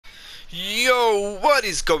Yo, what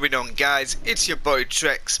is going on, guys? It's your boy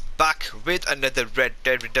Trex back with another Red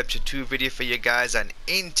Dead Redemption 2 video for you guys, and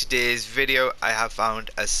in today's video I have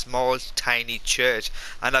found a small tiny church,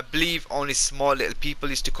 and I believe only small little people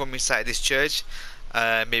used to come inside this church,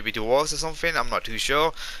 maybe dwarves or something, I'm not too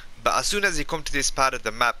sure. But as soon as you come to this part of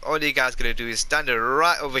the map, all you guys gonna do is stand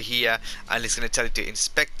right over here, and he's gonna tell you to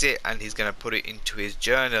inspect it, and he's gonna put it into his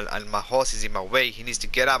journal. And my horse is in my way, he needs to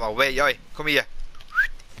get out of my way. Oi, come here.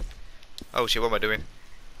 Oh shit, what am I doing?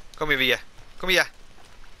 Come here. Come here.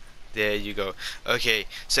 There you go. Okay,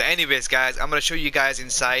 so anyways guys, I'm gonna show you guys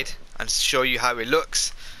inside and show you how it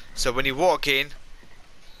looks. So when you walk in,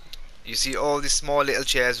 you see all these small little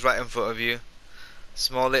chairs right in front of you.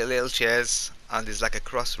 Small little chairs, and there's like a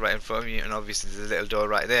cross right in front of you, and obviously there's a little door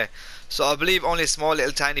right there. So I believe only small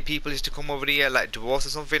little tiny people used to come over here, like dwarves or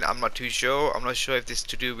something. I'm not too sure. I'm not sure if this is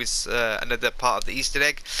to do with another part of the Easter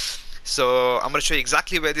egg. So I'm going to show you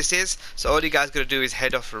exactly where this is. So all you guys got to do is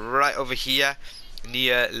head off right over here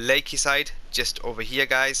near Lakeside, just over here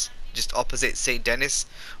guys, just opposite St. Denis.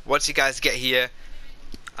 Once you guys get here,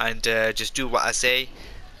 and just do what I say,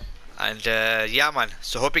 and yeah man,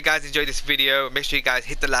 so hope you guys enjoyed this video. Make sure you guys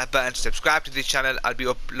hit the like button, subscribe to this channel. I'll be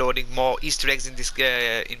uploading more Easter eggs in this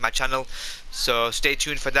in my channel, so stay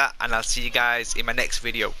tuned for that, and I'll see you guys in my next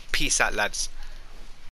video. Peace out lads.